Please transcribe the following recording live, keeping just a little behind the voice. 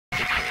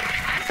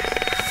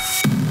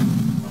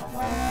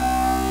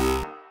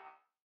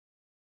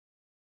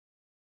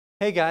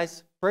Hey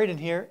guys, Braden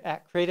here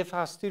at Creative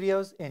House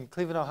Studios in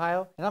Cleveland,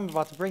 Ohio, and I'm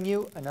about to bring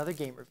you another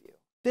game review.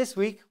 This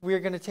week, we are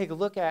going to take a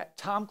look at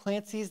Tom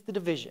Clancy's The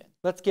Division.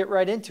 Let's get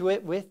right into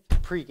it with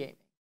pre-gaming.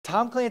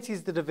 Tom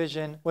Clancy's The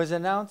Division was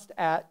announced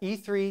at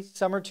E3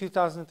 Summer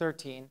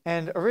 2013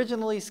 and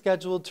originally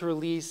scheduled to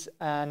release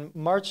in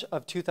March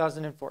of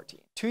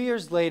 2014. 2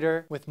 years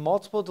later, with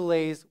multiple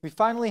delays, we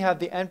finally have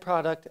the end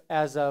product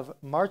as of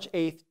March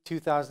 8th,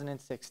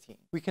 2016.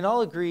 We can all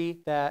agree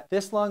that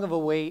this long of a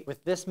wait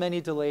with this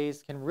many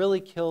delays can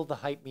really kill the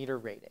hype meter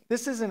rating.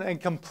 This isn't a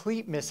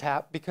complete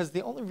mishap because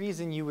the only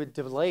reason you would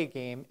delay a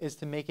game is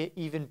to make it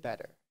even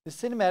better. The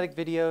cinematic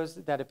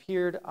videos that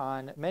appeared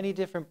on many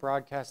different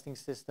broadcasting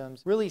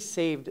systems really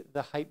saved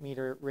the hype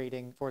meter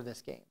rating for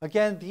this game.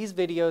 Again, these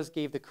videos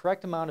gave the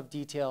correct amount of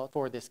detail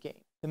for this game.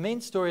 The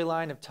main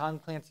storyline of Tom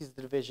Clancy's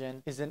The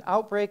Division is an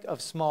outbreak of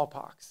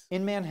smallpox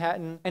in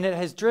Manhattan, and it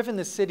has driven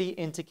the city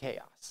into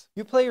chaos.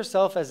 You play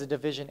yourself as a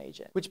Division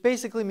agent, which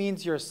basically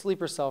means you're a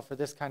sleeper cell for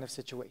this kind of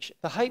situation.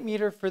 The hype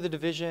meter for The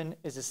Division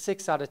is a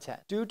 6 out of 10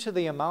 due to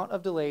the amount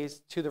of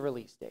delays to the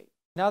release date.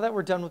 Now that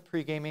we're done with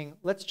pre-gaming,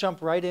 let's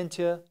jump right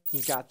into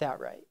You Got That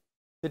Right.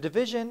 The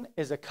Division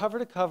is a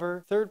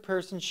cover-to-cover,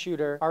 third-person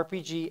shooter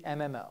RPG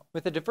MMO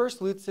with a diverse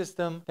loot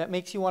system that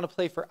makes you want to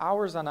play for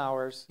hours on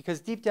hours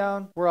because deep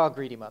down, we're all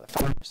greedy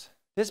motherfuckers.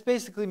 This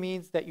basically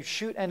means that you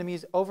shoot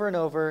enemies over and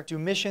over, do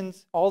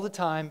missions all the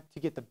time to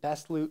get the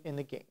best loot in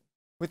the game.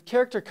 With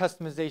character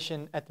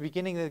customization at the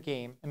beginning of the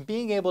game and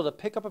being able to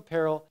pick up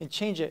apparel and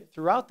change it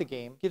throughout the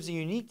game gives a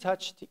unique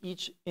touch to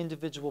each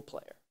individual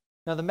player.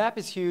 Now the map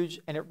is huge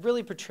and it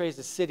really portrays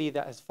a city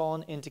that has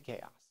fallen into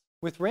chaos,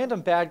 with random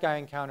bad guy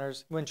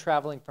encounters when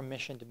traveling from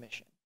mission to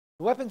mission.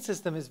 The weapon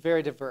system is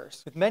very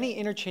diverse, with many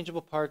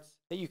interchangeable parts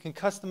that you can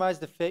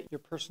customize to fit your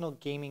personal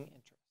gaming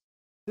interests.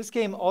 This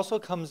game also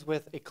comes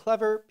with a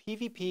clever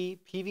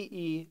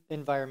PvP/PvE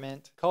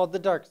environment called the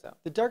Dark Zone.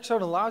 The Dark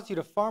Zone allows you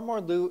to farm more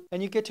loot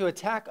and you get to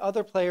attack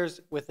other players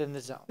within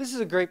the zone. This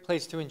is a great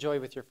place to enjoy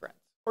with your friends.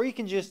 Or you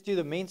can just do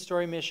the main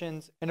story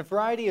missions and a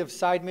variety of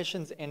side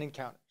missions and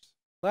encounters.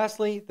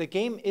 Lastly, the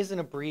game isn't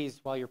a breeze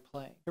while you're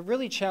playing. It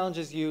really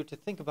challenges you to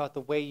think about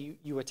the way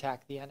you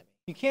attack the enemy.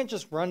 You can't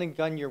just run and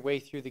gun your way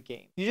through the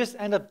game. You just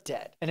end up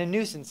dead and a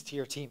nuisance to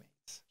your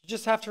teammates. You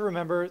just have to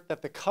remember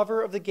that the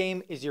cover of the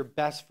game is your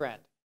best friend.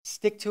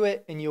 Stick to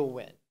it and you'll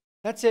win.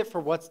 That's it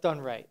for what's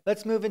done right.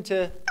 Let's move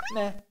into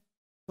meh.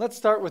 Let's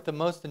start with the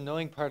most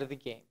annoying part of the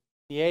game.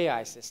 The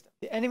AI system.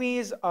 The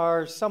enemies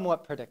are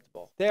somewhat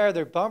predictable. They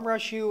either bum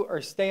rush you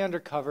or stay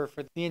undercover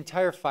for the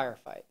entire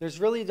firefight. There's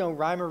really no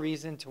rhyme or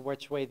reason to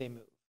which way they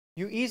move.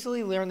 You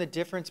easily learn the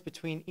difference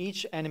between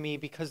each enemy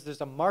because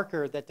there's a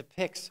marker that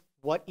depicts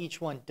what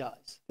each one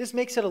does. This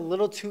makes it a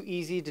little too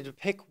easy to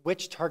depict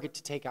which target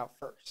to take out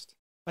first.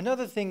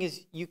 Another thing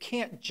is you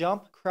can't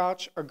jump,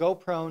 crouch, or go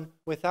prone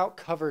without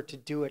cover to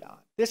do it on.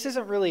 This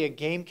isn't really a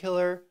game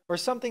killer or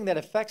something that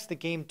affects the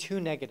game too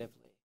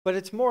negatively, but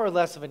it's more or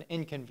less of an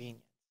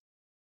inconvenience.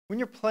 When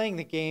you're playing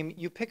the game,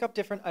 you pick up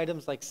different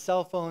items like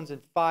cell phones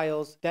and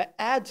files that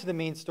add to the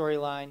main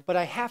storyline, but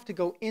I have to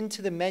go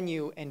into the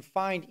menu and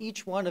find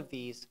each one of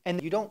these,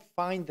 and you don't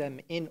find them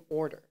in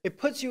order. It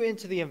puts you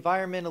into the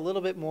environment a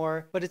little bit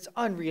more, but it's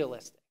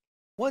unrealistic.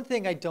 One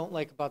thing I don't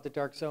like about the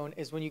Dark Zone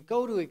is when you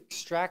go to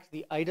extract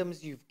the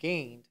items you've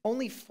gained,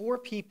 only 4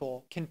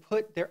 people can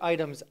put their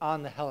items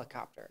on the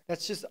helicopter.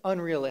 That's just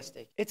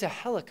unrealistic. It's a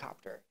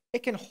helicopter.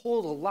 It can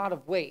hold a lot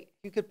of weight.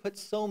 You could put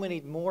so many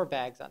more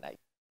bags on that.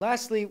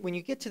 Lastly, when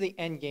you get to the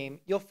end game,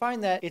 you'll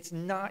find that it's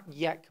not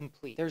yet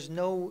complete. There's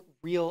no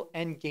real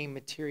end game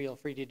material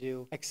for you to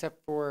do except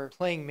for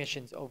playing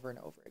missions over and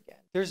over again.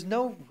 There's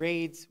no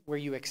raids where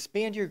you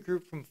expand your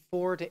group from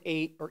 4 to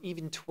 8 or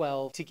even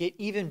 12 to get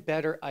even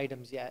better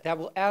items yet. That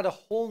will add a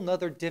whole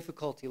nother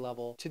difficulty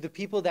level to the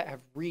people that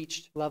have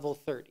reached level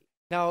 30.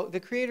 Now, the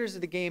creators of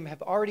the game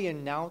have already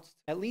announced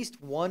at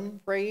least one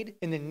raid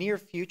in the near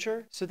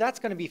future, so that's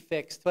going to be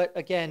fixed. But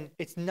again,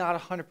 it's not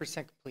 100%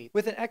 complete.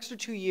 With an extra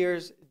 2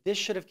 years, this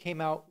should have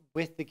came out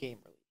with the game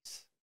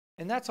release.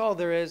 And that's all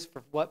there is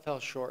for what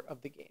fell short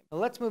of the game. Now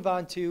let's move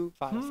on to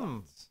final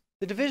thoughts.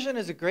 The Division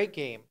is a great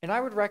game, and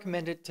I would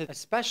recommend it to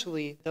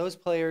especially those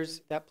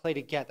players that play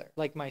together,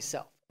 like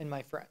myself and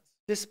my friends,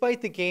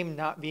 despite the game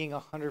not being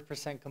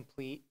 100%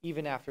 complete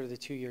even after the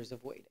 2 years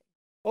of waiting.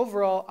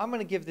 Overall, I'm going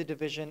to give The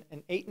Division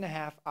an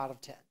 8.5 out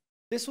of 10.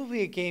 This will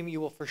be a game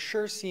you will for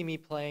sure see me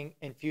playing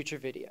in future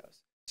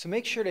videos. So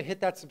make sure to hit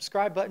that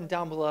subscribe button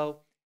down below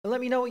and let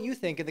me know what you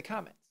think in the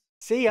comments.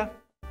 See ya!